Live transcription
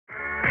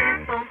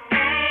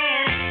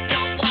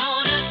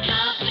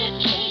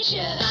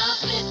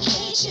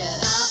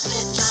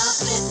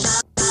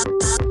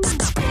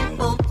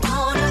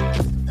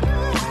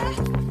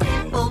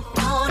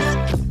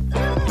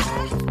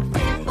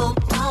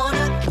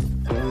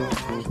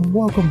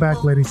Welcome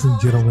back, ladies and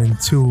gentlemen,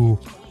 to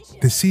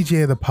the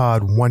CJ of the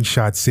Pod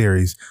one-shot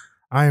series.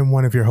 I am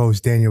one of your hosts,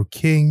 Daniel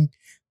King,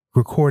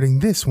 recording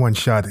this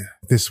one-shot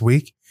this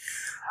week.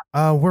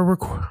 We're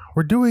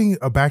doing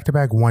a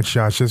back-to-back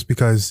one-shot just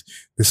because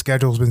the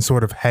schedule's been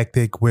sort of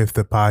hectic with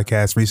the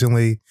podcast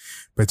recently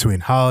between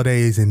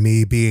holidays and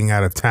me being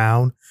out of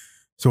town.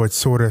 So it's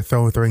sort of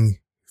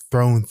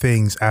thrown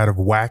things out of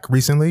whack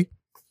recently,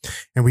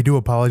 and we do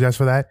apologize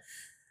for that.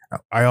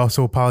 I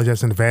also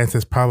apologize in advance.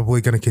 It's probably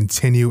going to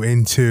continue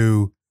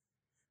into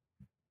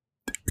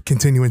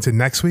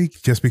next week,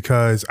 just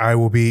because I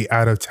will be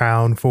out of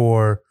town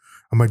for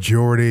a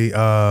majority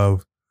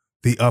of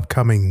the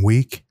upcoming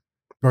week,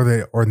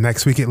 or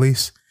next week at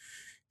least.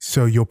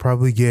 So you'll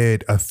probably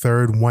get a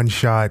third one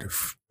shot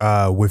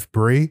with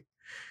Bree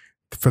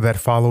for that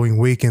following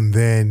week, and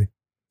then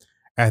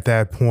at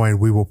that point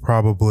we will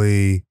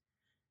probably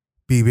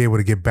be able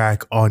to get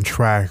back on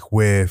track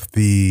with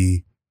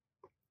the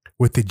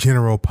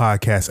general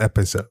podcast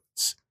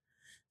episodes.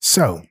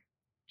 So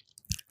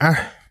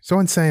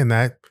in saying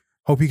that,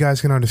 hope you guys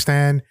can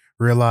understand,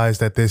 realize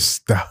that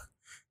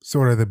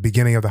the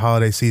beginning of the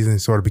holiday season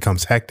sort of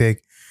becomes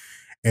hectic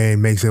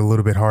and makes it a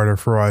little bit harder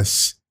for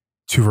us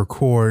to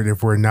record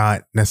if we're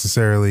not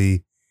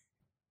necessarily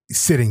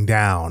sitting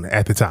down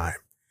at the time.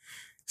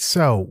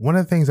 So one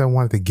of the things I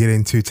wanted to get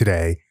into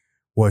today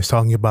was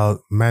talking about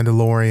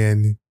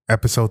Mandalorian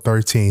episode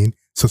 13.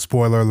 So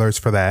spoiler alerts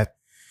for that.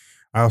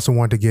 I also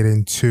want to get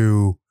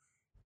into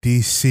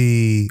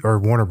DC, or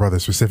Warner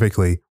Brothers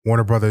specifically,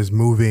 Warner Brothers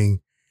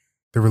moving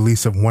the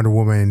release of Wonder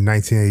Woman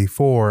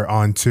 1984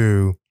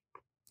 onto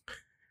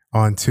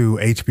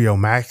HBO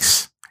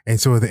Max, and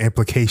sort of the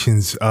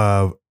implications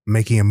of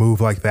making a move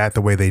like that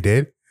the way they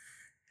did.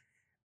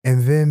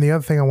 And then the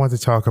other thing I wanted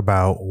to talk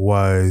about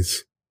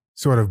was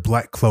sort of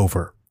Black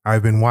Clover. I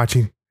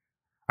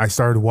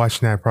started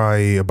watching that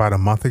probably about a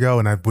month ago,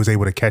 and I was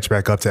able to catch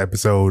back up to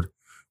episode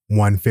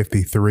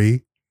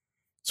 153.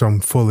 So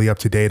I'm fully up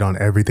to date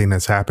on everything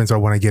that's happened. So I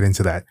want to get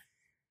into that.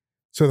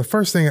 So the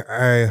first thing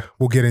I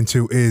will get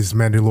into is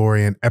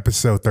Mandalorian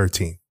episode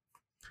 13.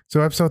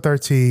 So episode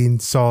 13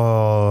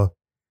 saw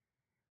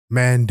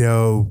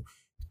Mando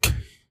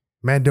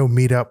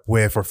meet up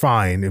with, or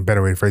find, a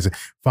better way to phrase it,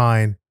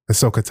 find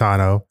Ahsoka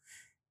Tano.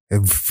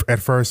 At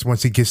first,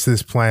 once he gets to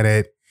this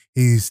planet,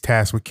 he's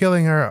tasked with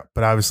killing her,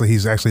 but obviously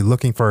he's actually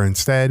looking for her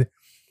instead.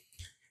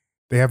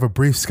 They have a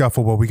brief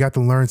scuffle, but we got to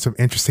learn some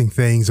interesting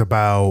things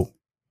about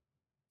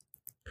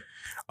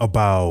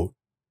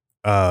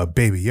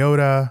Baby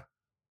Yoda,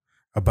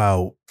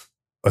 about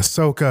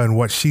Ahsoka and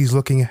what she's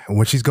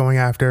going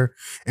after.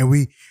 And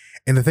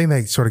the thing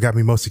that sort of got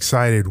me most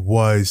excited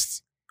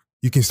was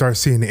you can start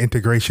seeing the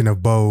integration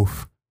of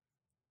both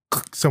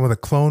some of the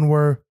Clone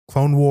Wars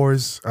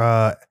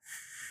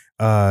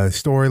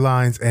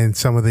storylines and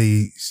some of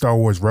the Star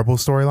Wars Rebel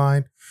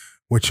storyline,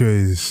 which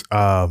as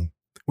a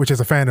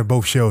fan of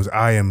both shows,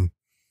 I am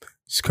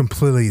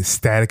completely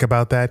ecstatic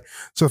about that.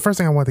 So the first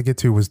thing I wanted to get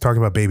to was talking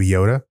about Baby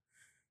Yoda.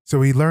 So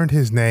we learned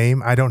his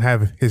name. I don't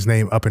have his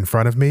name up in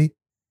front of me,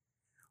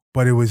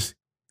 but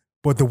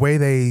the way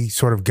they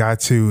sort of got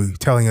to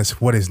telling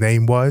us what his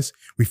name was,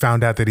 we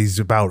found out that he's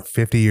about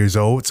 50 years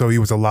old. So he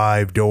was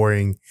alive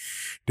during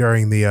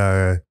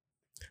the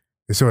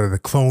sort of the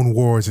Clone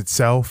Wars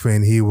itself,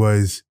 and he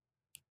was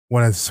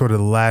one of sort of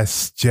the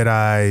last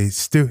Jedi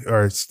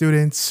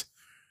students.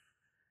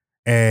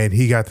 And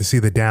he got to see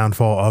the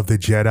downfall of the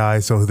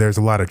Jedi. So there's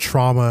a lot of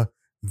trauma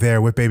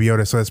there with Baby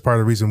Yoda. So that's part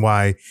of the reason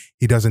why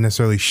he doesn't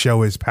necessarily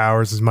show his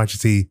powers as much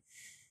as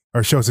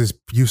shows his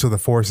use of the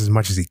Force as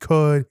much as he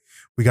could.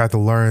 We got to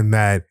learn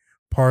that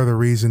part of the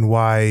reason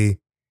why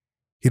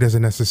he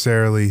doesn't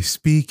necessarily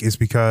speak is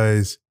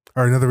because,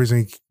 or another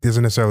reason he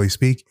doesn't necessarily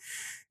speak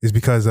is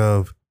because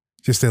of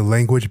just a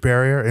language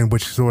barrier, and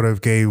which sort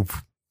of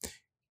gave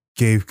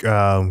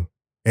an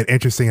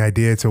interesting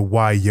idea to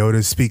why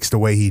Yoda speaks the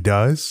way he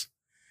does.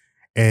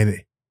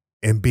 And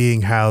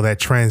being how that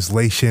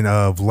translation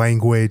of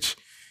language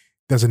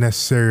doesn't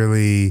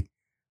necessarily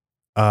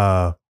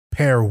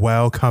pair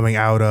well coming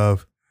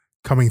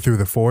through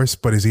the Force,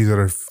 but is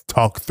easier to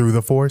talk through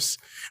the Force,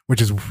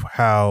 which is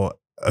how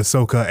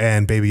Ahsoka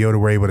and Baby Yoda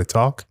were able to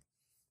talk.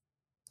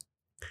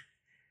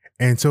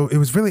 And so it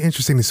was really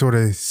interesting to sort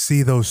of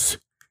see those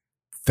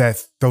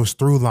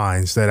through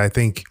lines that I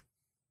think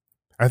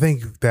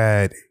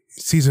that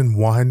season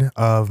 1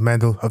 of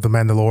The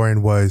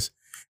Mandalorian was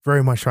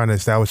very much trying to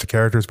establish the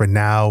characters, but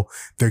now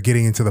they're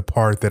getting into the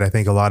part that I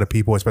think a lot of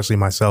people, especially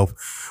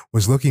myself,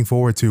 was looking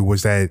forward to,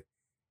 was that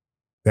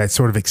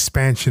sort of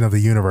expansion of the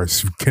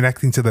universe,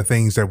 connecting to the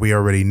things that we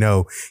already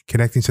know,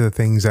 connecting to the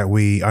things that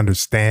we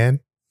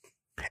understand,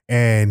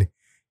 and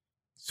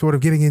sort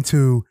of getting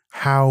into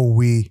how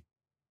the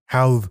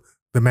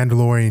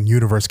Mandalorian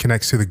universe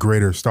connects to the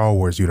greater Star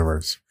Wars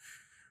universe.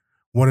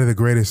 One of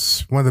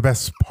the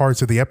best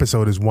parts of the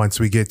episode is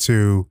once we get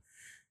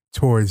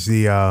towards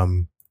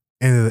the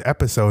end of the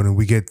episode, and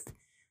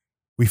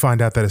we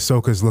find out that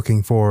Ahsoka is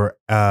looking for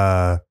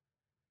I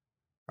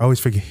always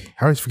forget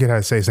how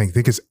to say his name. I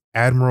think it's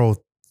Admiral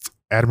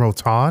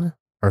Todd.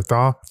 or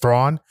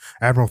Thrawn,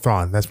 Admiral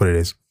Thrawn. That's what it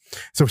is.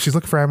 So she's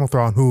looking for Admiral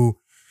Thrawn, who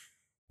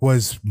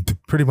was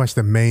pretty much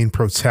the main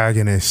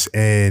protagonist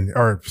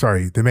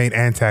the main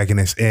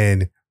antagonist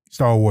in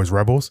Star Wars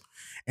Rebels.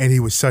 And he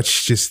was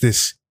such just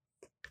this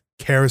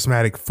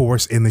charismatic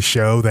force in the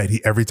show that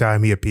every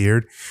time he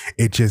appeared,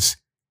 it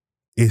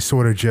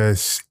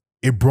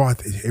brought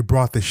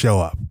the show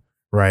up.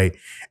 Right.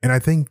 And I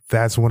think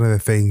that's one of the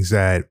things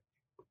that,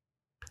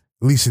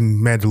 at least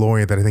in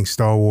Mandalorian, that I think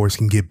Star Wars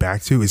can get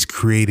back to is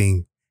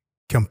creating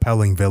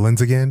compelling villains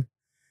again.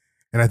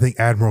 And I think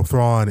Admiral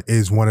Thrawn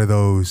is one of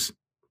those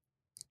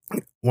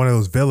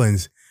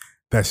villains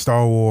that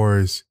Star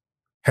Wars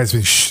has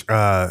been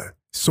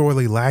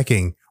sorely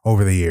lacking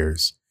over the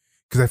years,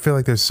 because I feel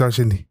like there's such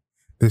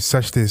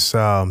this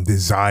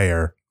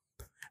desire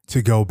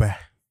to go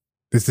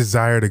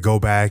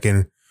back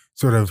and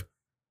sort of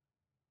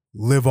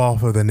live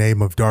off of the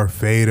name of Darth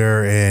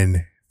Vader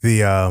and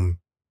the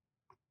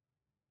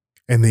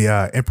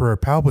Emperor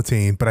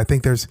Palpatine. But I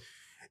think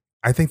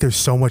there's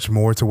so much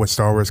more to what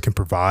Star Wars can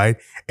provide,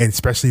 and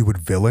especially with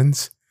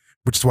villains,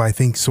 which is why I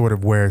think sort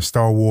of where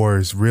Star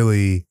Wars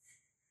really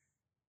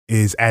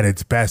is at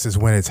its best is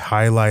when it's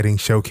highlighting,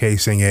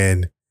 showcasing,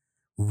 and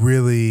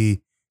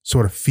really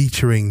sort of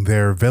featuring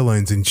their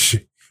villains and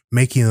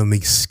making them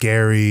these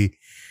scary,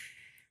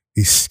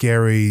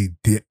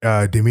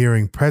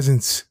 demurring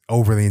presence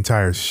over the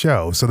entire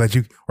show, or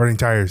the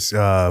entire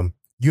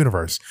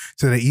universe,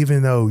 so that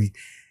even though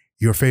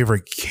your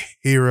favorite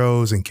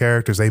heroes and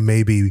characters, they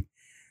may be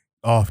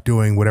off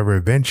doing whatever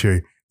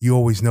adventure, you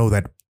always know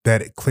that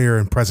clear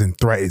and present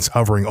threat is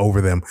hovering over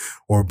them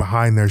or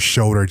behind their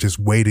shoulder, just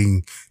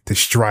waiting to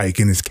strike,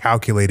 and is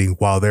calculating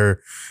while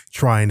they're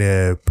trying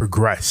to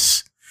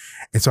progress.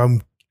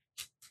 And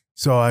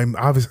so I'm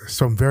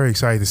very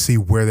excited to see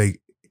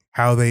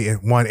how they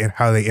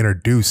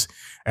introduce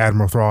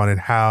Admiral Thrawn, and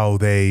how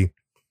they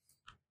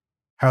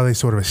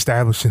sort of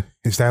establish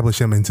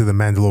him into the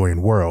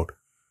Mandalorian world.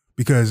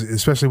 Because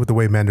especially with the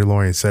way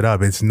Mandalorian is set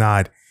up, it's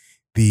not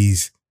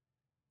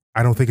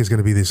I don't think it's going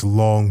to be this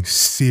long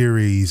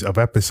series of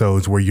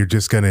episodes where you're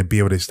just going to be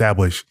able to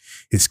establish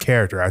his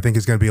character. I think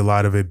it's going to be a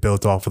lot of it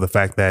built off of the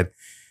fact that,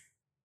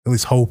 at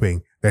least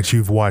hoping, that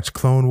you've watched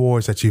Clone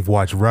Wars, that you've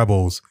watched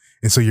Rebels.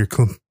 And so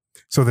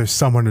so there's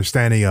some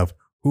understanding of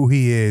who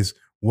he is,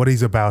 what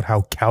he's about,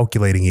 how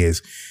calculating he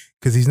is.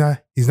 Because he's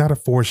not a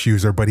Force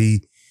user, but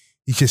he's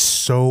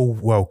just so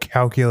well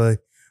calculated,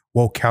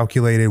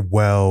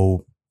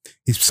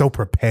 he's so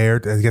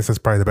prepared. I guess that's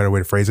probably the better way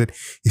to phrase it.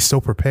 He's so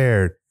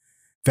prepared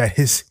that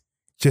his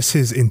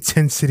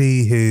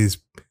intensity, his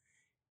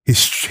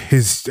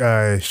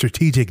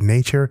strategic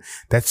nature,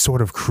 that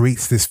sort of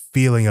creates this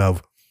feeling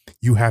of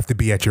you have to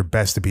be at your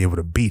best to be able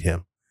to beat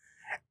him.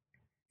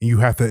 You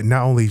have to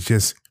not only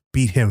just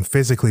beat him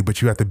physically,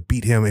 but you have to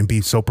beat him and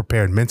be so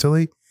prepared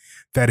mentally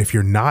that if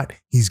you're not,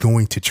 he's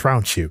going to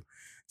trounce you.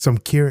 So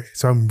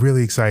I'm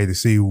really excited to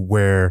see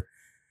where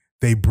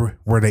they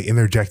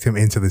interject him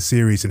into the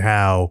series, and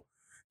how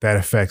that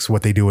affects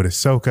what they do with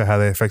Ahsoka, how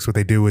that affects what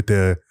they do with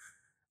the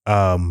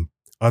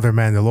other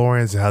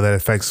Mandalorians, and how that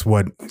affects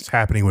what's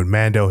happening with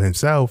Mando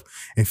himself,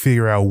 and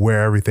figure out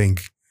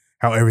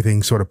how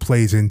everything sort of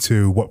plays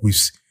into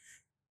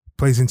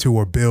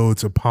or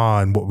builds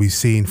upon what we've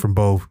seen from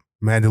both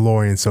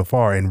Mandalorian so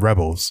far and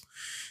Rebels.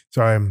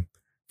 So I'm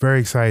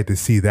very excited to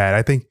see that.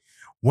 I think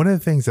one of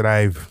the things that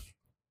I've,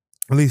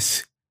 at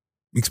least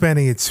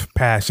expanding it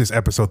past just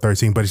episode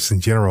 13, but just in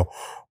general,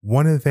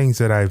 one of the things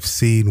that I've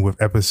seen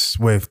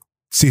with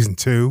season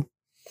 2,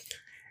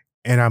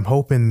 and I'm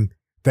hoping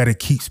that it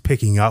keeps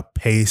picking up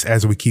pace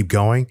as we keep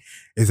going,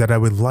 is that I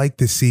would like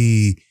to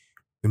see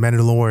the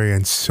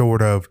Mandalorian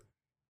sort of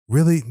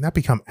really not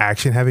become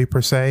action heavy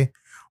per se,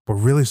 but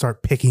really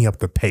start picking up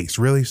the pace,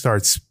 really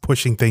starts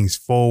pushing things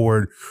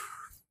forward.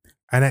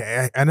 And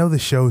I know the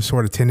show's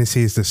sort of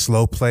tendency is to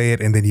slow play it,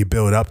 and then you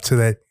build up to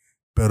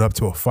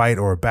a fight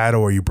or a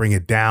battle, or you bring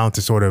it down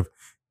to sort of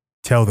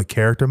tell the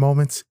character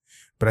moments.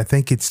 But I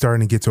think it's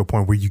starting to get to a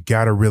point where you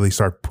got to really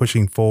start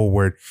pushing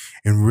forward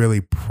and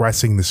really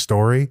pressing the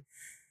story.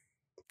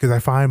 Because I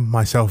find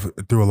myself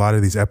through a lot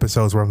of these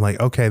episodes where I'm like,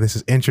 okay, this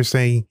is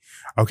interesting.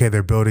 Okay,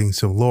 they're building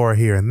some lore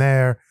here and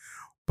there.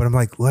 But I'm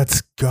like,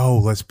 let's go.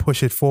 Let's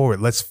push it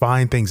forward. Let's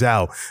find things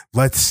out.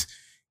 Let's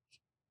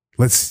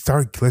add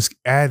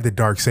the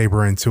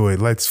Darksaber into it.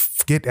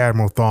 Let's get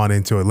Admiral Thrawn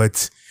into it.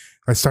 Let's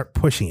start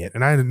pushing it.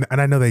 And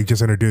I know they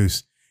just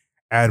introduced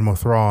Admiral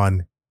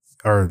Thrawn,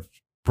 or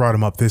brought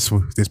him up this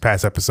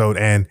past episode,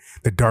 and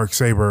the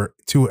Darksaber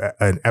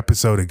an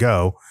episode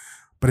ago.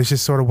 But it's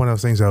just sort of one of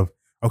those things of,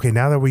 okay,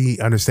 now that we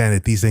understand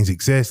that these things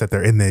exist, that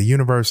they're in the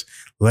universe,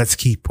 let's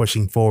keep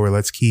pushing forward.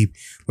 Let's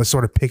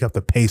sort of pick up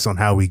the pace on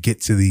how we get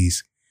to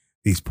these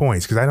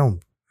points. Because I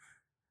don't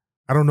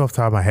know off the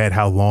top of my head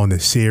how long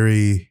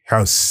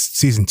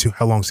season 2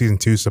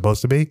 is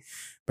supposed to be,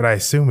 but I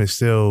assume it's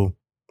still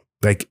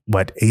like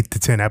 8 to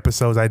 10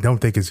 episodes. I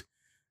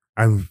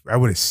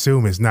would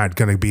assume it's not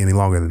going to be any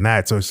longer than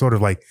that. So it's sort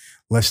of like,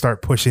 let's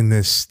start pushing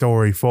this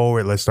story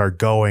forward. Let's start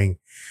going.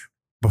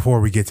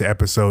 before we get to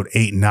episode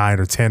 8, 9,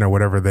 or 10, or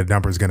whatever the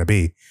number is going to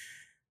be.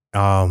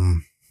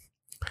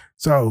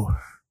 So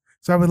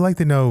I would like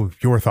to know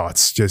your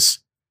thoughts. Just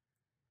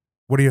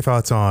what are your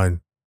thoughts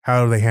on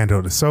how they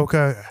handled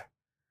Ahsoka?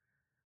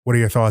 What are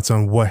your thoughts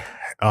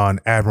on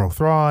Admiral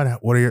Thrawn?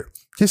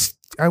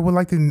 I would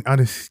like to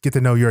get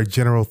to know your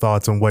general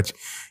thoughts on what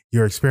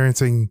you're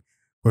experiencing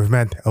with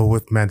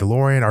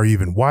Mandalorian. Are you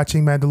even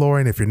watching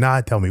Mandalorian? If you're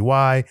not, tell me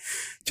why.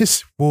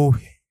 We'll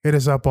hit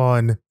us up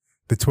on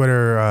the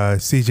Twitter, at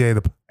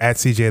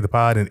CJ the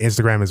Pod, and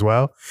Instagram as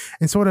well,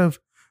 and sort of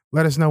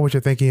let us know what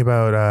you're thinking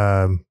about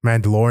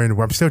Mandalorian.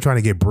 I'm still trying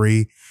to get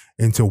Bree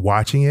into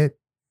watching it,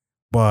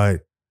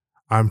 but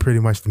I'm pretty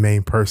much the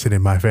main person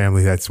in my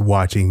family that's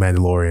watching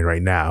Mandalorian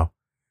right now.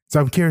 So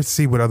I'm curious to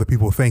see what other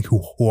people think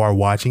who are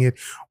watching it,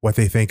 what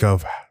they think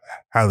of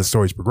how the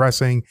story's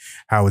progressing,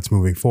 how it's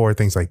moving forward,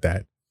 things like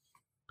that.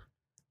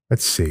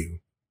 Let's see.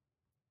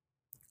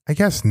 I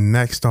guess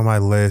next on my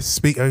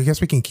list, I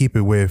guess we can keep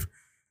it with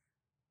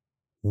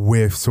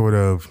sort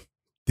of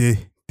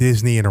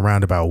Disney in a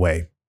roundabout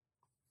way,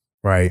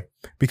 right?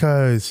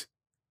 Because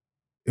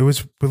it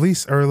was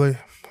released early,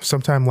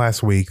 sometime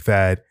last week,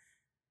 that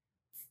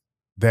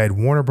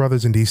Warner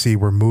Brothers and DC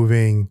were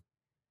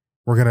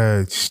going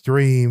to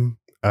stream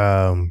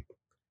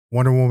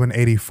Wonder Woman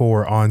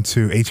 84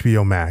 onto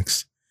HBO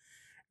Max,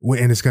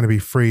 and it's going to be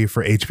free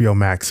for HBO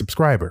Max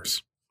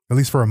subscribers, at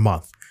least for a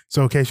month.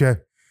 So in case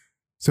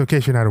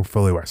you're not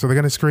fully aware, so they're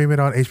going to stream it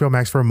on HBO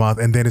Max for a month,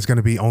 and then it's going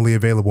to be only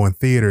available in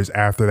theaters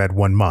after that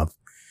 1 month.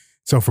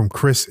 So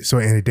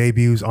and it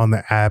debuts on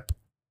the app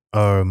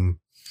on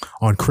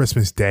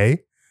Christmas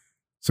Day.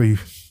 So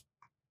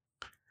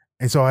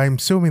I'm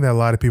assuming that a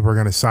lot of people are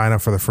going to sign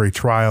up for the free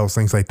trials,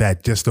 things like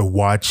that, just to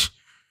watch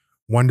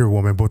Wonder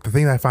Woman. But the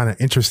thing that I find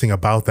interesting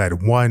about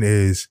that, one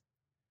is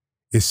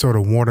sort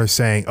of Warner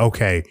saying,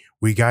 okay,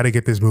 we got to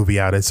get this movie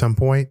out at some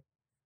point.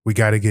 We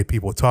got to get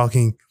people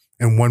talking.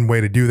 And one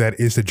way to do that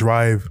is to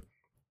drive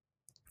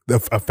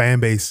a fan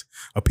base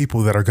of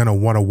people that are going to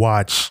want to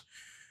watch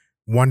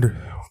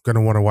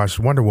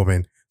Wonder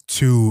Woman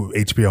to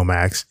HBO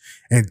Max.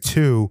 And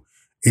two,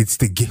 it's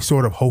to get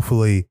sort of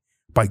hopefully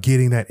by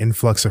getting that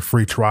influx of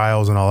free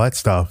trials and all that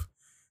stuff,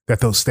 that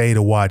they'll stay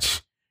to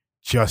watch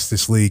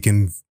Justice League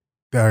and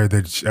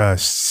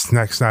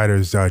Zack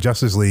Snyder's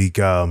Justice League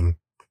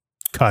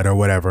cut or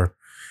whatever,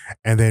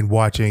 and then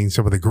watching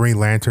some of the Green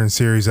Lantern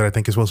series that I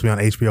think is supposed to be on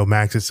HBO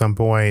Max at some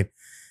point,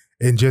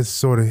 and just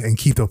sort of and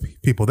keep those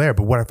people there.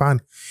 But what I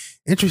found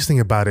interesting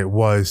about it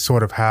was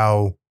sort of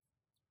how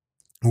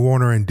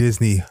Warner and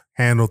Disney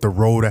handled the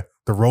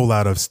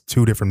rollout of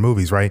two different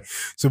movies, right?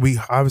 So we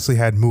obviously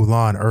had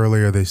Mulan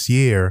earlier this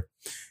year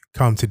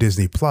come to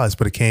Disney Plus,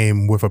 but it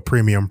came with a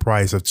premium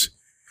price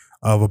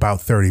of about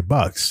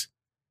 $30.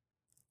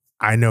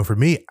 I know for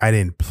me, I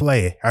didn't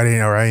pay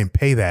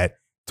that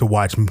to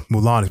watch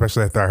Mulan,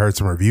 especially after I heard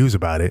some reviews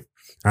about it.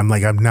 I'm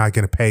like, I'm not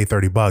going to pay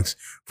 $30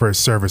 for a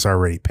service I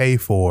already pay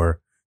for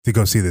to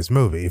go see this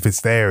movie. If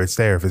it's there, it's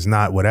there. If it's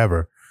not,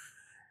 whatever.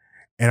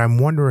 And I'm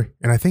wondering,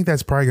 and I think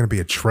that's probably going to be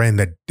a trend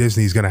that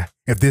Disney's going to,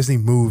 if Disney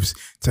moves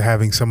to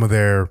having some of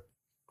their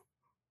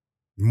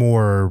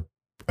more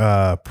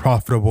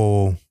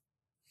profitable,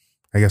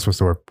 I guess what's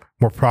the word,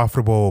 more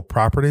profitable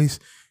properties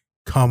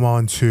come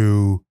on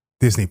to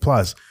Disney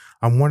Plus.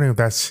 I'm wondering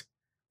I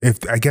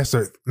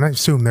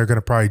assume they're going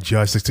to probably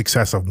judge the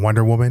success of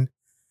Wonder Woman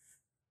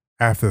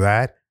after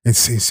that and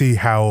see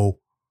how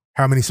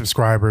many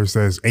subscribers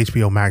does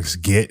HBO Max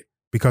get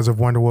because of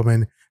Wonder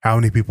Woman, how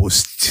many people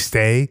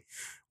stay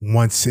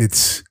once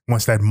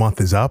that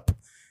month is up,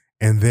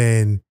 and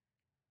then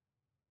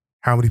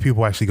how many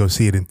people actually go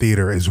see it in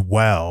theater as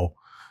well.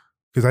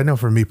 Because I know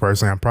for me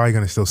personally, I'm probably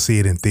going to still see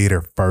it in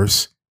theater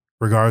first,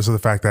 regardless of the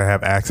fact that I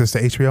have access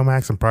to HBO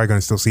Max. I'm probably going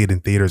to still see it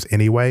in theaters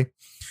anyway,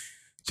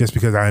 just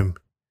because I'm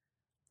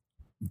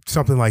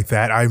something like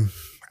that.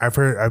 I've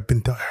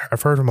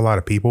heard from a lot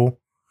of people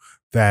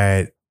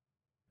that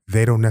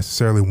they don't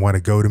necessarily want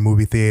to go to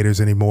movie theaters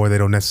anymore. They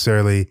don't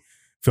necessarily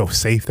feel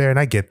safe there. And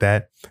I get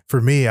that. For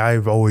me,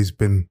 I've always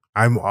been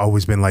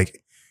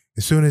like,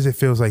 as soon as it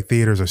feels like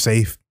theaters are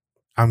safe,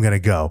 I'm going to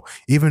go.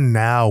 Even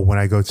now when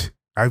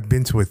I've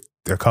been to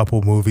a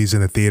couple movies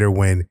in the theater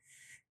when,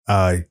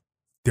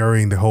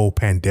 during the whole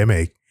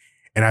pandemic,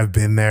 and I've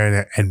been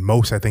there and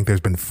most, I think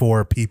there's been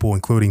 4 people,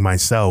 including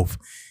myself,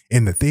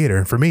 in the theater.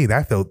 And for me,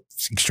 that felt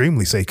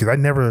extremely safe because I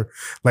never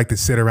like to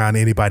sit around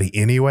anybody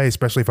anyway,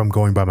 especially if I'm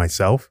going by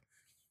myself.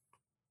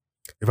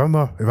 If I'm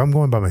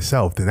going by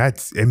myself, then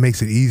it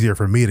makes it easier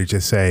for me to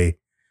just say,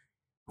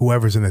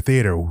 whoever's in the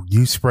theater,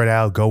 you spread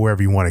out, go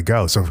wherever you want to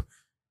go. So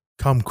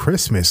come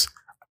Christmas,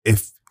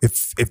 if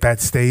that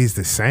stays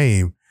the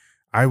same,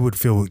 I would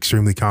feel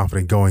extremely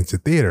confident going to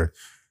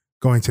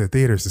the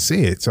theaters to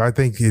see it. So I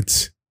think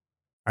it's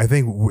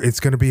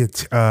going to be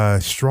a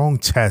strong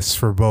test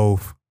for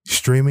both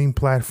streaming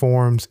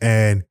platforms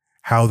and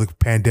how the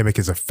pandemic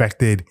has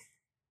affected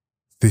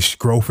this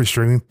growth for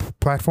streaming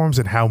platforms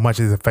and how much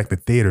it's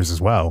affected theaters as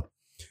well.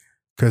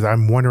 Because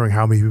I'm wondering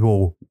how many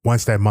people,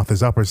 once that month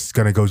is up, it's just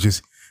going to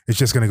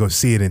go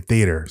see it in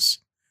theaters.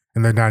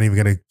 and they're not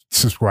even going to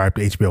subscribe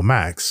to HBO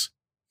Max,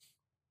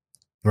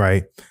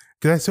 right?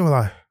 Because that's a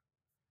lot,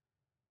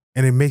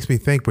 and it makes me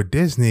think with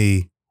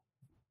Disney,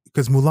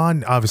 because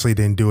Mulan obviously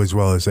didn't do as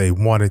well as they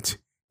wanted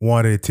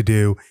it to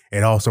do.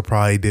 It also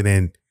probably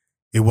didn't.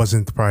 It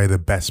wasn't probably the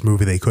best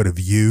movie they could have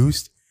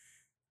used.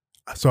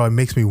 So it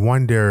makes me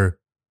wonder,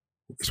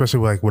 especially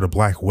like with a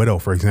Black Widow,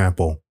 for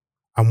example.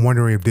 I'm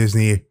wondering if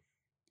Disney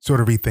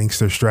sort of rethinks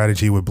their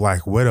strategy with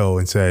Black Widow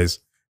and says,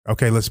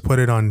 okay, let's put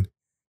it on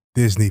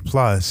Disney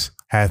Plus,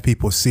 have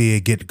people see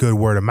it, get good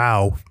word of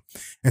mouth.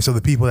 And so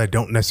the people that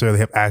don't necessarily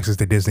have access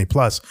to Disney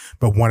Plus,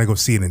 but want to go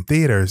see it in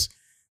theaters,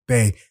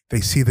 they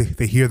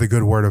hear the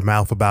good word of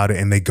mouth about it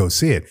and they go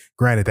see it.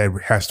 Granted, that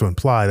has to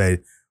imply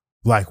that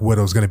Black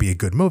Widow is going to be a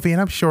good movie.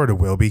 And I'm sure it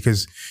will,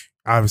 because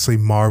obviously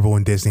Marvel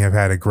and Disney have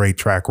had a great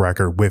track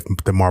record with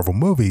the Marvel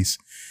movies,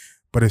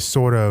 but it's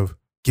sort of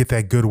get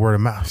that good word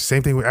of mouth.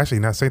 Same thing with, actually,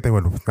 not same thing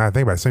with, now I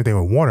think about it, same thing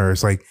with Warner.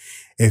 It's like,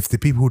 if the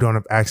people who don't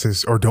have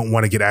access or don't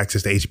want to get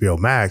access to HBO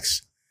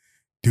Max,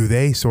 do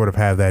they sort of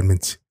have that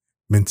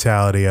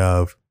mentality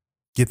of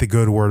get the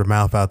good word of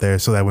mouth out there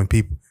so that when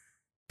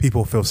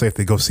people feel safe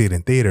to go see it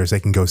in theaters, they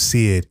can go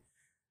see it.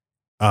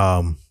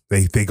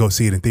 They go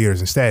see it in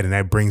theaters instead, and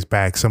that brings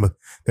back that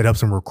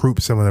helps them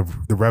recruit some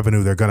of the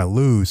revenue they're going to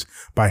lose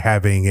by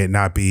having it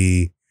not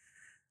be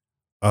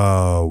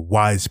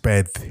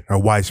widespread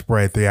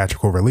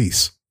theatrical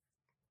release,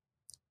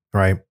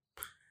 right?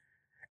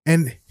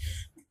 And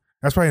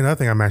that's probably another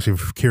thing I'm actually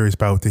curious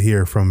about to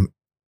hear from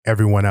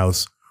everyone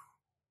else.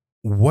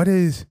 What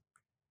is,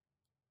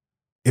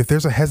 if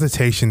there's a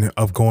hesitation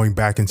of going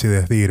back into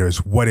the theaters,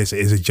 what is it?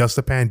 Is it just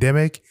the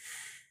pandemic?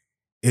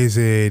 Is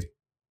it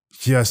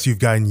just you've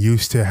gotten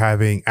used to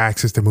having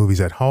access to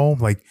movies at home?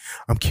 Like,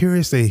 I'm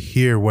curious to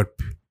hear what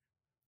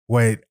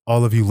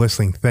all of you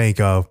listening think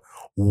of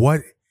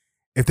what,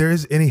 if there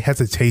is any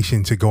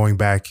hesitation to going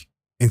back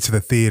into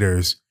the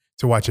theaters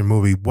to watch a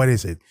movie, what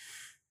is it?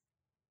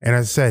 And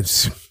as I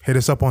said, hit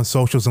us up on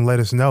socials and let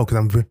us know,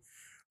 because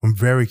I'm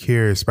very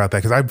curious about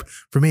that. Because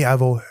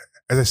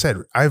as I said,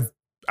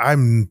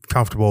 I'm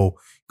comfortable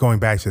going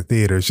back to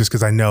theaters just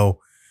because I know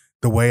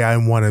the way I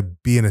want to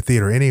be in a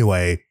theater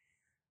anyway.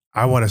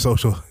 I want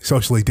to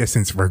socially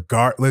distance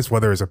regardless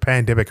whether it's a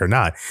pandemic or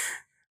not.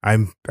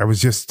 I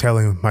was just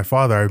telling my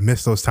father I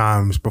missed those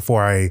times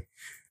before I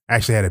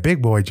actually had a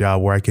big boy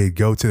job where I could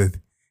go to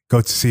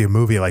see a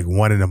movie at like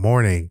 1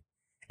 a.m.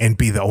 and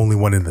be the only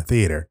one in the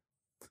theater.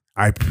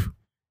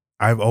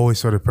 I've always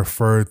sort of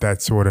preferred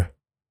that sort of.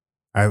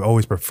 I've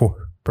always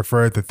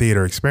preferred the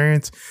theater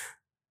experience,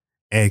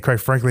 and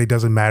quite frankly, it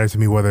doesn't matter to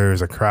me whether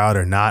there's a crowd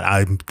or not.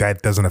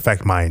 That doesn't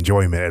affect my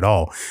enjoyment at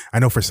all. I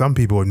know for some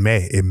people it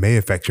may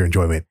affect your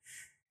enjoyment.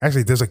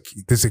 Actually,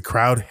 does a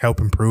crowd help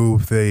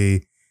improve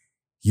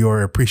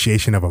your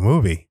appreciation of a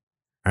movie?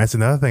 That's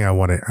another thing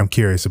I'm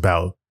curious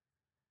about,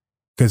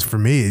 because for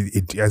me,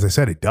 as I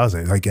said, it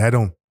doesn't. Like,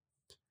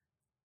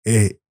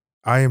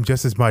 I am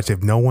just as much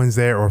if no one's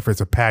there or if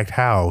it's a packed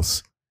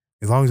house.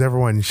 As long as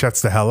everyone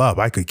shuts the hell up,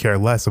 I could care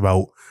less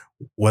about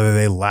whether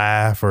they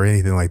laugh or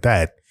anything like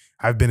that.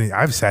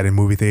 I've sat in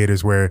movie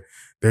theaters where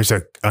there's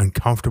an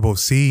uncomfortable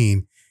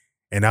scene,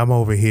 and I'm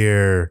over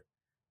here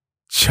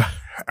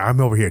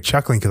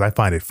chuckling because I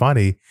find it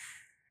funny,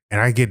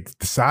 and I get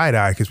the side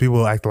eye because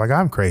people act like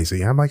I'm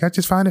crazy. I'm like, I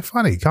just find it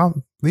funny.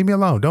 Leave me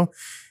alone.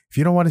 If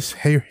you don't want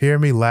to hear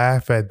me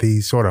laugh at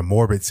these sort of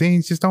morbid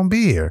scenes, just don't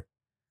be here.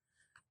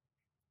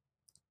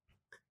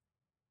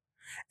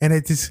 And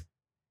it's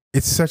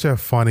such a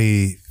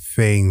funny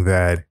thing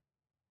that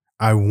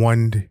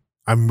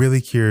I'm really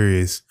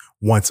curious,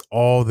 once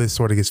all this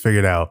sort of gets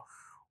figured out,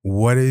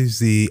 what is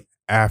the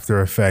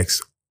after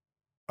effects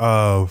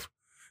of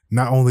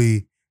not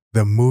only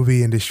the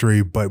movie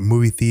industry, but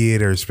movie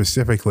theater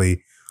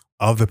specifically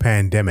of the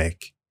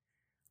pandemic?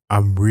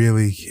 I'm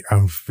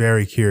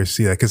very curious to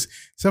see that, because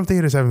some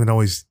theaters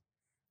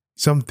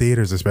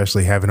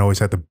especially haven't always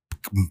had the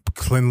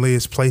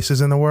cleanliest places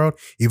in the world,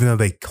 even though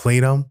they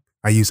clean them.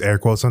 I use air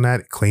quotes on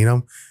that, clean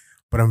them.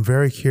 But I'm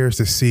very curious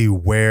to see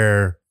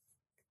where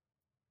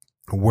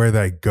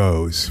that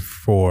goes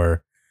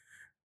for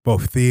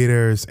both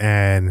theaters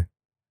and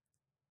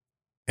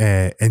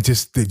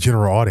just the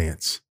general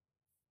audience.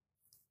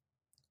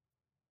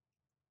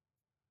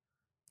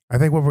 I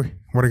think what we're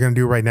going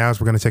to do right now is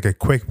we're going to take a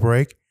quick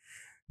break,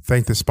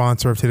 thank the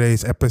sponsor of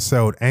today's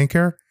episode,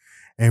 Anchor,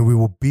 and we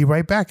will be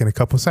right back in a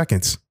couple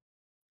seconds.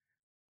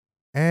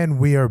 And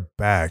we are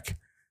back.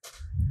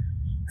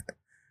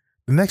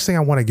 The next thing I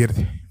want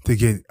to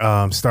get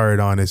started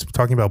on is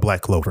talking about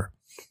Black Clover.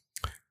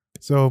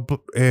 So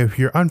if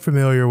you're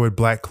unfamiliar with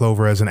Black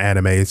Clover as an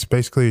anime, it's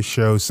basically a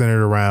show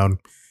centered around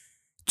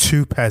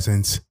two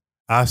peasants,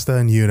 Asta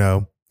and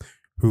Yuno,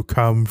 who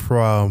come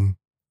from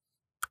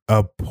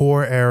a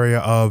poor area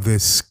of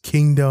this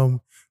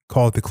kingdom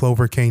called the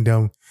Clover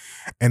Kingdom.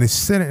 And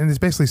it's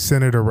basically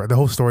centered around, the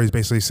whole story is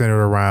basically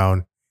centered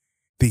around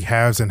the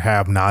haves and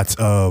have-nots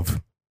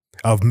of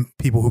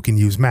people who can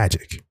use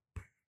magic,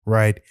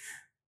 right?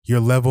 Your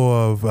level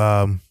of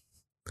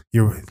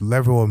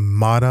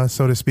mana,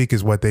 so to speak,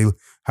 is what they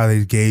how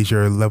they gauge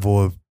your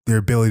level of their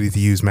ability to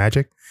use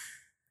magic.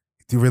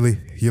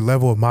 Your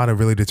level of mana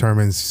really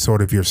determines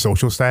sort of your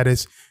social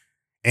status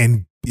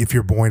and if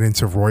you're born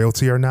into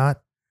royalty or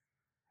not.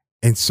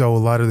 And so a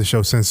lot of the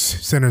show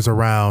centers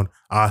around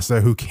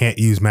Asta, who can't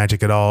use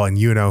magic at all, and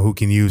who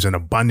can use an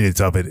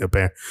abundance of it.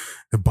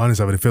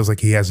 It feels like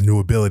he has a new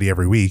ability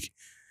every week,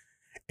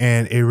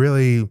 and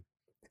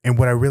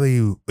what I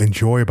really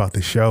enjoy about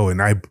the show,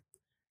 and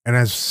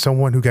as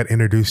someone who got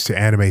introduced to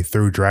anime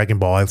through Dragon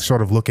Ball, I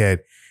sort of look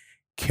at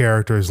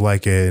characters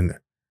like an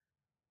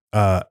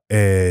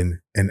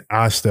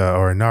Asta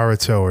or a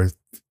Naruto or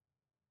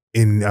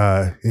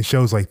in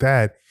shows like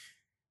that.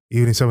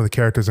 Even in some of the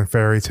characters in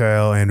Fairy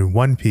Tail and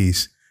One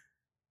Piece.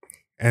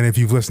 And if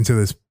you've listened to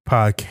this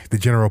the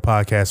general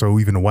podcast, or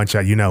even the one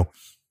shot,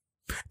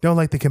 don't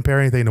like to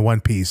compare anything to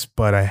One Piece,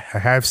 but I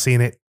have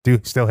seen it, do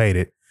still hate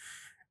it.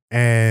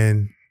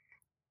 And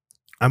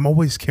I'm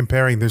always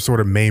comparing their sort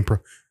of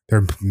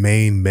their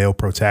main male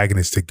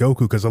protagonists to Goku,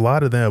 because a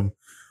lot of them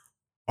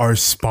are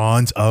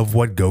spawns of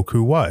what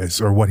Goku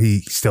was, or what he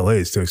still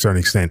is to a certain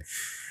extent.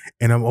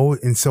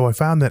 And so I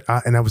found that,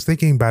 I was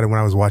thinking about it when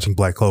I was watching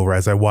Black Clover,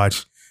 as I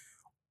watched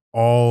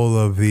all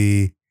of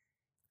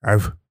I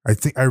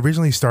think I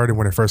originally started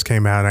when it first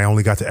came out, and I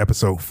only got to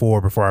episode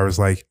 4 before I was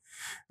like,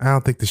 I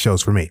don't think the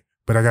show's for me.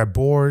 But I got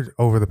bored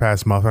over the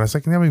past month, and I was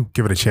like, let me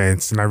give it a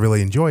chance, and I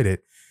really enjoyed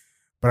it.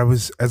 But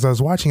as I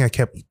was watching, I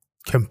kept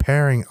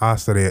comparing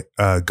Asta to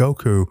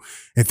Goku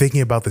and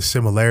thinking about the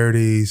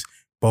similarities,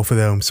 both of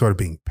them sort of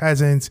being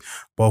peasants,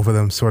 both of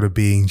them sort of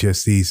being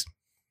just in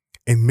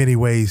many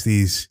ways,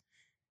 these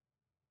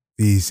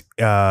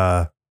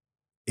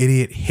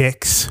idiot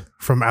hicks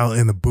from out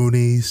in the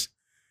boonies,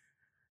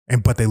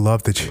 but they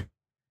love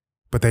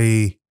but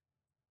they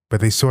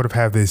sort of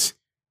have this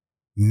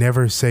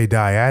never say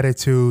die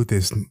attitude,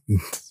 this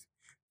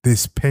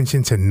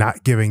penchant to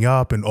not giving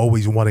up and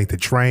always wanting to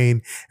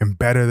train and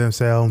better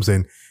themselves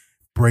and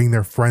bring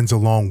their friends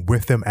along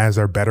with them as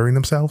they're bettering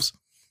themselves.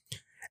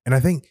 And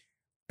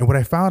what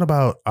I found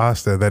about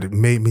Asta that it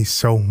made me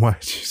so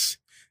much,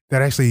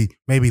 that actually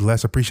made me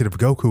less appreciative of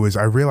Goku, is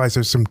I realized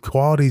there's some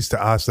qualities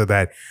to Asta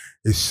that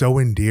is so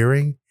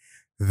endearing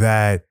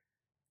that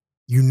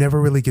you never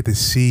really got to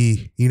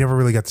see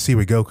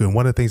with Goku. And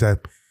one of the things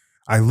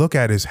I look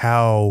at is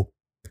how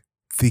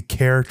the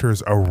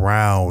characters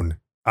around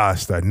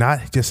Asta,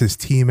 not just his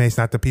teammates,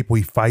 not the people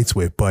he fights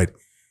with, but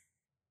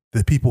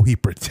the people he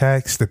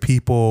protects, the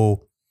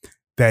people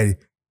that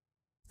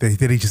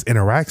he just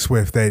interacts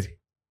with, that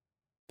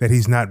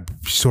he's not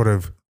sort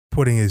of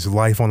putting his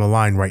life on the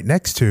line right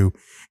next to,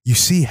 you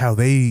see how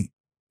they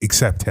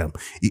accept him.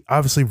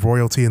 Obviously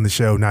royalty in the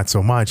show, not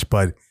so much,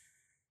 but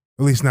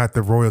at least not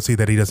the royalty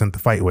that he doesn't have to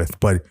fight with,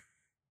 but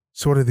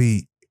sort of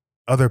the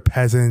other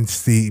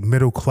peasants, the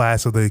middle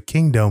class of the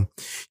kingdom,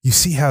 you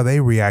see how they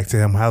react to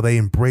him, how they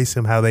embrace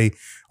him, how they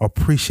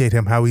appreciate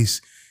him, how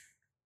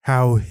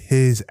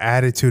his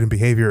attitude and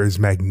behavior is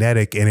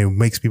magnetic, and it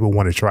makes people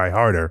want to try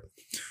harder.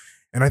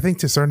 And I think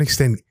to a certain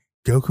extent,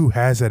 Goku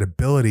has that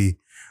ability,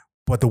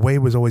 but the way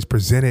it was always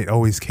presented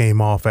always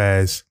came off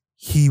as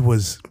he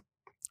was,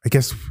 I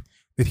guess,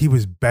 that he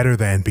was better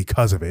than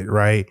because of it,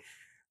 right?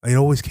 It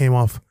always came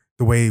off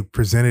the way he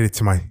presented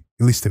it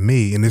at least to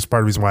me, and this is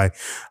part of the reason why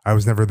I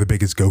was never the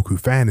biggest Goku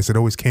fan, is it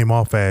always came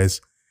off as,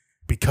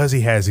 because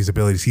he has these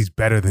abilities, he's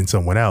better than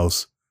someone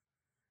else.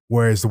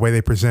 Whereas the way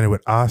they presented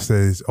with Asta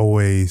is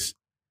always,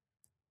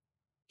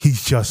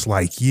 he's just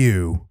like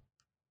you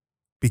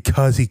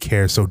because he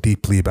cares so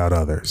deeply about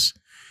others.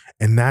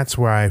 And that's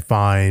where I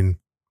find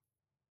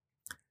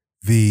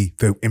the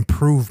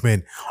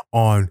improvement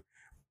on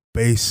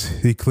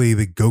basically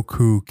the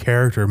Goku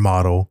character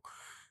model,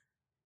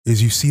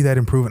 is you see that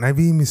improvement. I've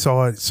even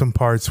saw it some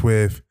parts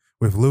with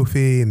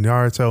Luffy and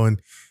Naruto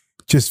and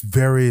just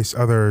various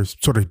other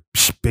sort of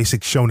basic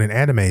shonen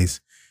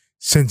animes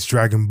since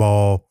Dragon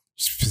Ball,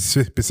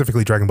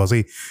 specifically Dragon Ball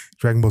Z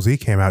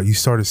came out. You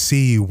start to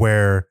see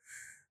where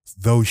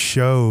those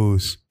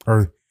shows,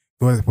 or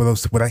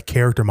that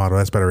character model,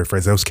 that's better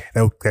rephrase,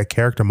 that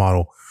character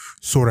model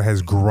sort of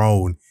has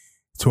grown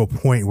to a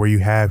point where you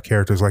have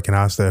characters like an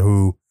Asta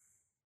who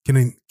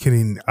can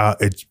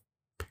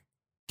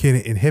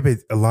inhibit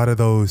a lot of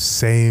those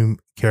same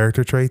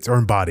character traits, or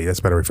embody, that's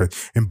better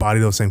rephrase, embody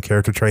those same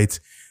character traits,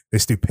 the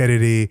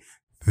stupidity,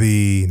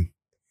 the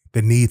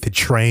need to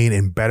train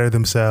and better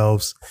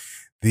themselves,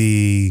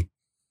 the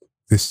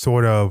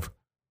sort of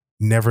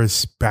never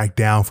back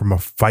down from a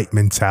fight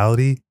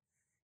mentality.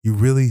 You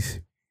really,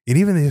 and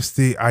even just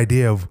the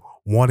idea of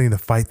wanting to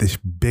fight the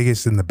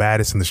biggest and the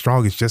baddest and the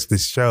strongest, just to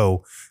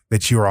show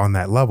that you're on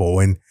that level.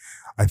 And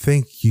I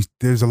think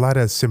there's a lot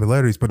of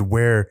similarities, but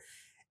where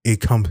the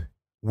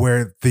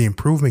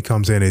improvement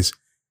comes in is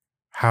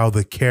how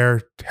the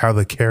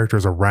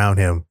characters around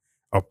him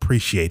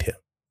appreciate him,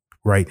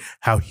 right?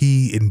 How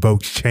he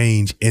invokes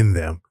change in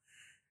them.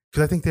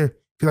 Because I think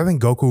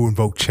Goku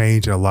invoked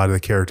change in a lot of the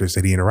characters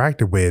that he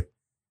interacted with,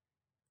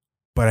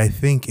 but I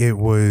think it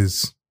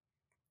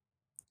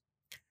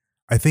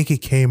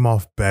came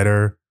off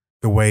better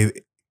the way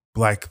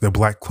the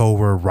Black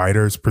Clover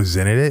writers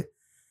presented it.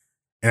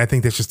 And I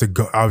think that's just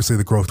obviously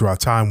the growth throughout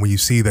time when you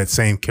see that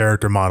same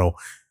character model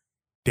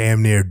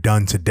damn near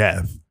done to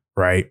death,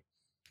 right?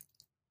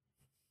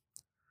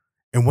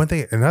 And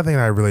another thing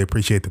I really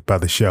appreciate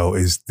about the show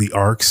is the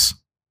arcs.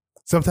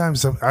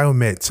 Sometimes I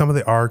admit some of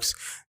the arcs,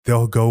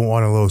 they'll go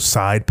on a little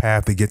side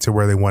path to get to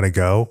where they want to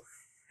go.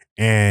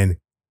 And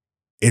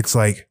it's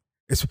like,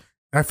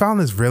 I found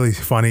this really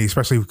funny,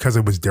 especially because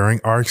it was during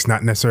arcs,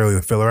 not necessarily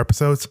the filler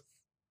episodes,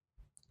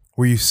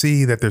 where you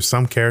see that there's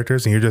some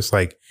characters and you're just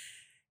like,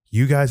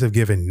 you guys have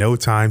given no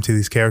time to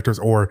these characters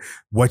or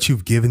what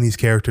you've given these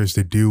characters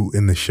to do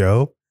in the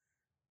show.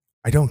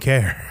 I don't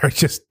care. I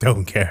just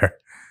don't care.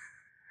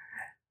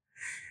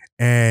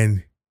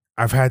 And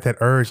I've had that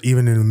urge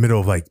even in the middle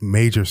of like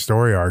major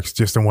story arcs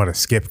just to want to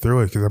skip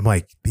through it because I'm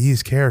like,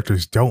 these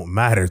characters don't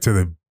matter to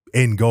the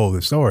end goal of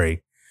the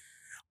story.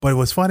 But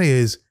what's funny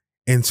is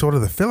in sort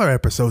of the filler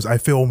episodes, I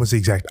feel almost the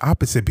exact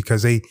opposite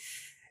because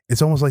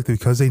it's almost like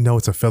because they know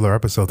it's a filler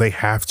episode, they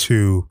have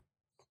to,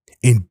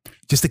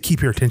 just to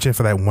keep your attention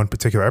for that one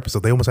particular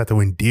episode, they almost have to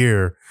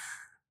endear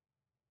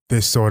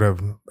this sort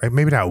of, like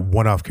maybe not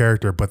one-off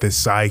character, but this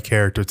side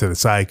character to the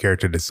side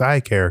character to the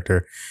side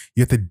character.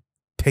 You have to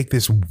take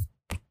this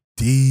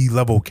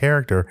D-level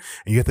character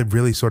and you have to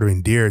really sort of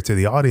endear it to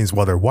the audience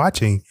while they're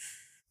watching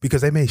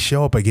because they may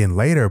show up again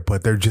later,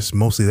 but they're just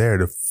mostly there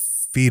to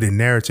feed a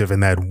narrative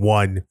in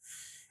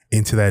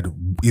into that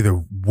either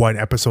one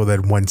episode,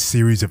 that one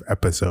series of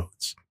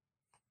episodes.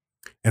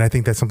 And I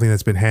think that's something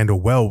that's been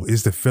handled well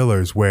is the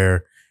fillers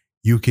where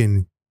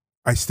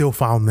I still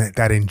found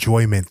that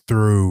enjoyment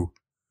through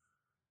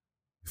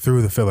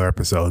the filler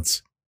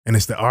episodes. And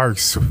it's the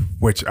arcs,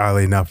 which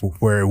oddly enough,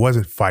 where it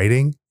wasn't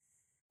fighting,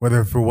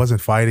 if it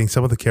wasn't fighting,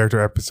 some of the character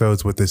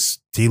episodes with this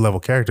D-level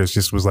characters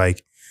just was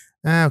like,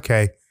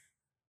 okay,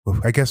 well,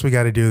 I guess we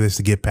got to do this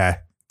to get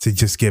back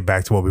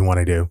to what we want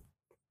to do.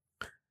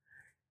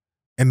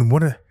 And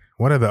one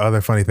of the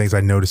other funny things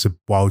I noticed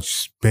while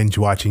binge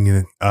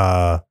watching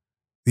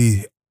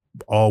the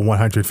all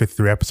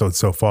 153 episodes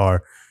so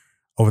far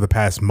over the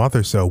past month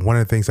or so, one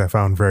of the things I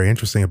found very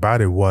interesting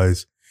about it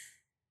was,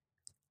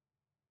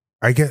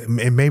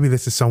 and maybe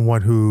this is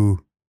someone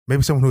who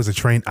has a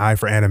trained eye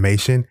for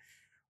animation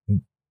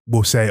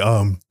will say,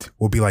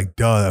 will be like,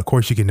 duh, of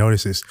course you can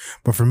notice this.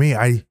 But for me,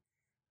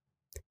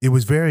 it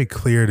was very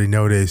clear to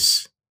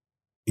notice,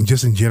 and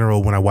just in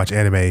general, when I watch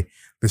anime,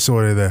 the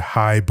sort of the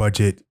high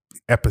budget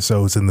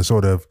episodes and the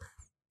sort of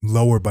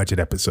lower budget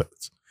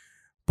episodes.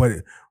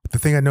 But the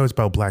thing I noticed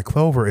about Black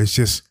Clover is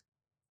just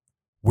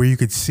where you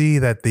could see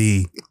that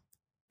the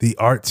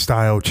art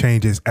style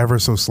changes ever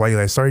so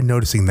slightly. I started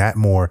noticing that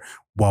more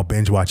while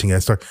binge watching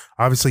it.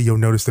 Obviously, you'll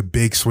notice the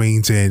big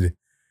swings in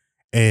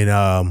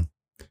the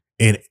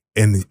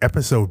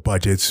episode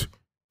budgets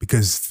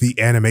because the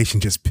animation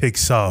just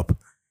picks up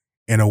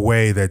in a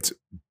way that's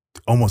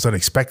almost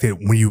unexpected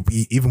when you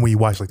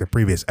watch like the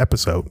previous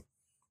episode.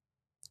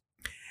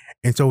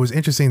 And so it was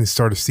interesting to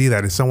start to see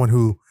that as someone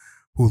who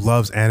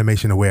loves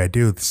animation the way I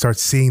do, start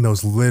seeing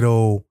those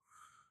little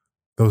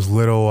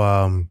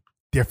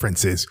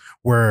differences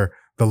where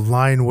the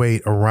line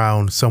weight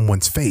around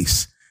someone's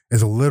face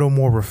is a little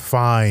more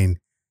refined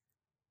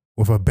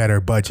with a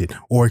better budget,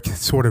 or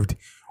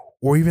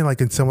even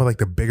like in some of like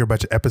the bigger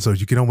budget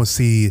episodes, you can almost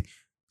see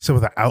some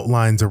of the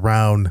outlines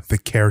around the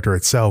character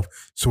itself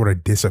sort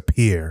of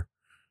disappear.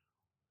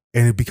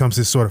 And it becomes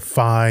this sort of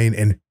fine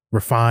and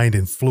refined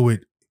and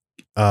fluid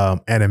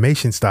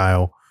animation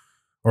style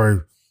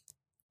or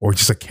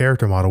just a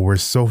character model where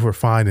it's so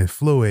refined and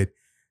fluid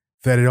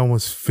that it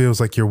almost feels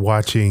like you're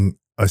watching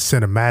a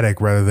cinematic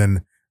rather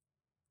than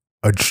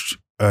a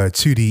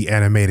 2D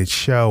animated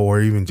show,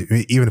 or even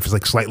if it's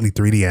like slightly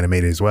 3D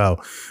animated as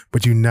well.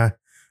 But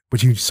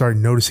you start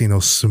noticing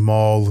those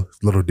small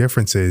little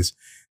differences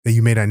that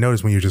you may not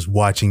notice when you're just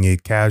watching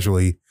it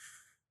casually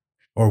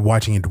or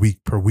watching it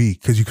week per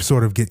week, because you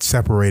sort of get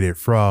separated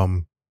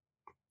from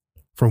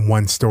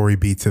one story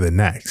beat to the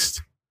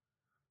next.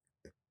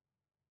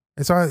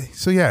 And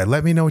so yeah,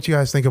 let me know what you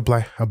guys think of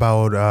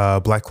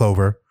about Black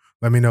Clover.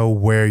 Let me know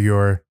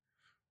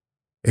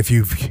if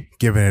you've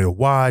given it a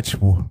watch.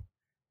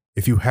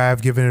 If you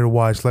have given it a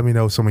watch, let me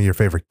know some of your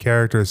favorite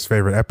characters,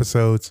 favorite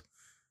episodes.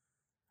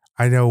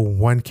 I know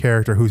one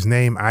character whose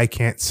name I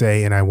can't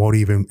say, and I won't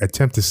even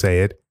attempt to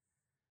say it.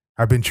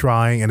 I've been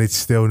trying, and it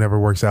still never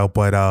works out.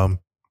 But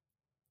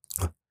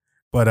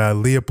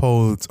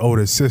Leopold's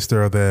older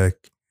sister of the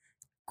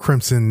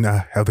Crimson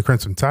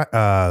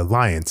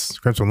Lions,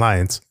 Crimson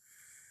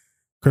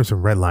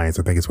Red Lions,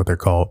 I think is what they're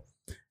called.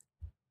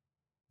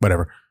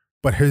 Whatever.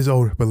 But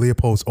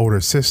Leopold's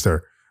older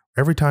sister,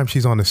 every time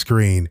she's on the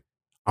screen,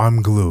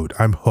 I'm glued.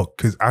 I'm hooked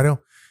because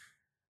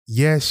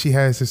yes, she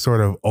has this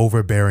sort of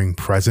overbearing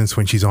presence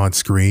when she's on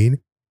screen,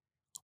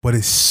 but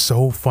it's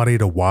so funny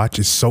to watch.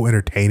 It's so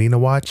entertaining to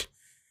watch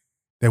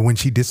that when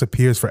she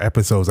disappears for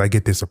episodes, I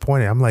get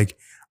disappointed. I'm like,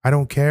 I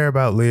don't care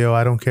about Leo.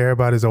 I don't care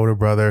about his older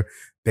brother.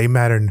 They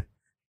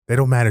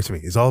don't matter to me.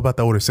 It's all about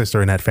the older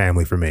sister in that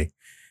family for me.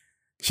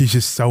 She's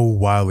just so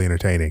wildly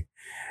entertaining.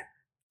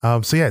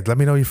 So yeah, let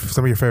me know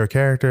some of your favorite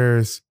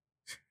characters,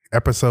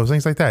 episodes,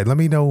 things like that. Let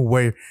me know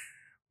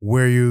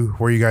where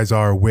you guys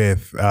are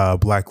with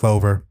Black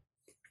Clover.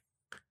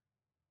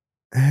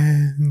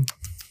 And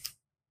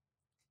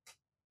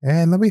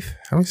let me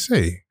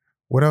see.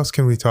 What else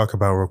can we talk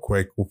about real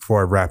quick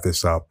before I wrap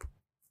this up?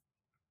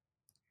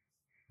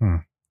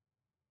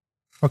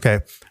 Okay,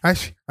 I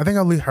think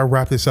I'll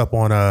wrap this up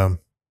on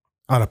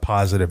a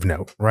positive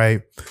note,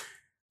 right?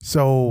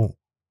 So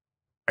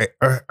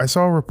I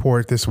saw a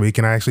report this week,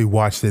 and I actually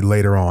watched it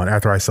later on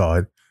after I saw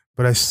it.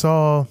 But I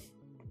saw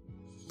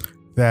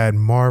that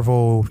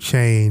Marvel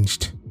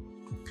changed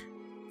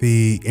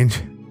the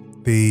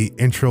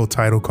intro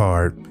title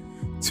card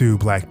to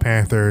Black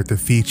Panther to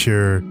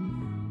feature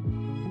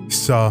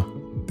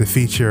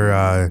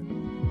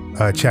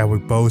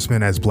Chadwick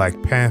Boseman as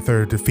Black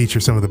Panther, to feature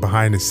some of the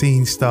behind the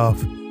scenes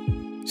stuff,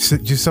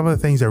 just some of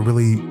the things that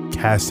really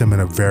cast him in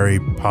a very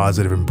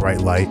positive and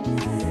bright light.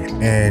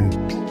 And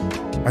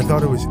I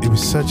thought it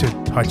was such a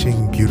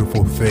touching,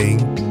 beautiful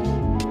thing.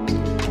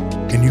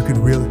 And you could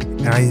really,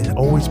 and I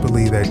always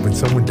believe that when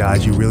someone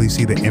dies, you really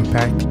see the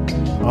impact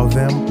of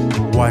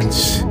them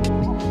once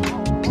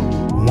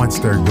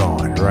they're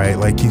gone, right?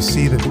 Like you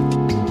see the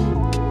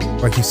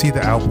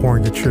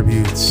outpouring of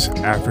tributes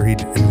after he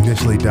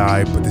initially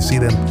died, but to see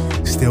them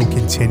still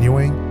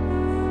continuing,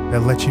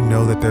 that lets you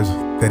know that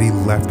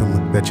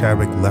that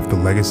Chadwick left a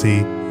legacy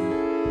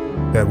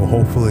that will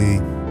hopefully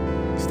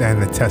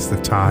stand the test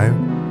of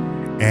time.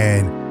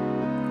 And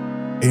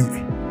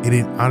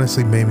it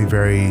honestly made me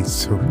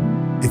it's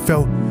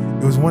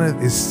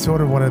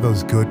sort of one of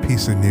those good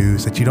pieces of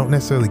news that you don't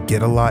necessarily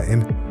get a lot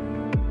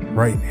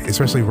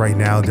especially right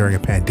now during a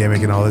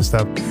pandemic and all this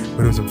stuff.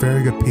 But it was a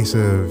very good piece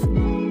of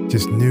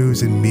just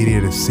news and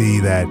media to see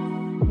that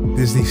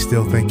Disney's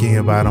still thinking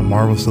about him,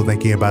 Marvel's still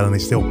thinking about him. They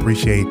still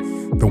appreciate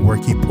the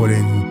work he put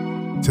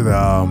into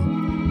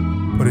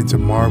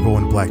Marvel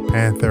and Black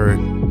Panther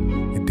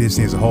and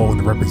Disney as a whole, and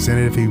the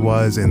representative he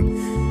was,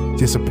 and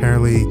just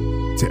apparently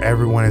to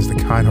everyone as the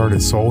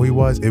kind-hearted soul he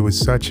was. It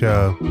was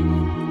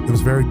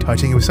very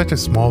touching. It was such a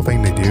small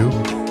thing to do,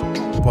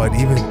 but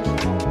even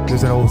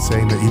there's that old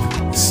saying that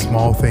even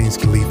small things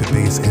can leave the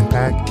biggest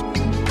impact.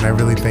 And I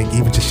really think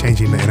even just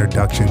changing the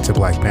introduction to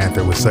Black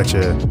Panther was such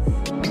a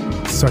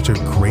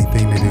great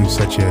thing to do,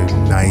 such a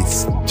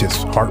nice,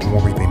 just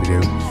heartwarming thing to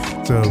do.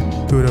 So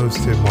kudos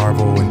to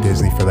Marvel and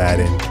Disney for that.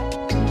 And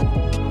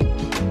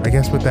I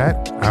guess with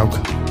that, I'll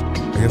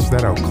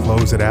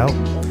close it out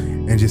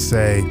and just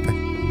say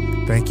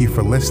thank you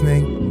for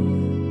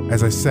listening.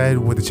 As I said,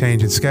 with the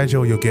change in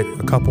schedule, you'll get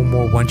a couple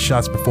more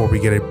one-shots before we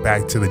get it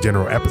back to the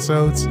general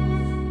episodes.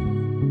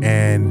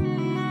 And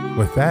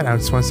with that, I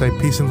just want to say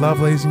peace and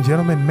love, ladies and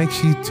gentlemen. Make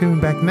sure you tune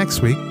back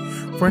next week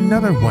for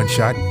another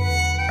one-shot,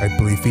 I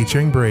believe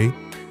featuring Bree,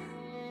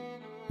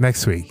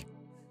 next week.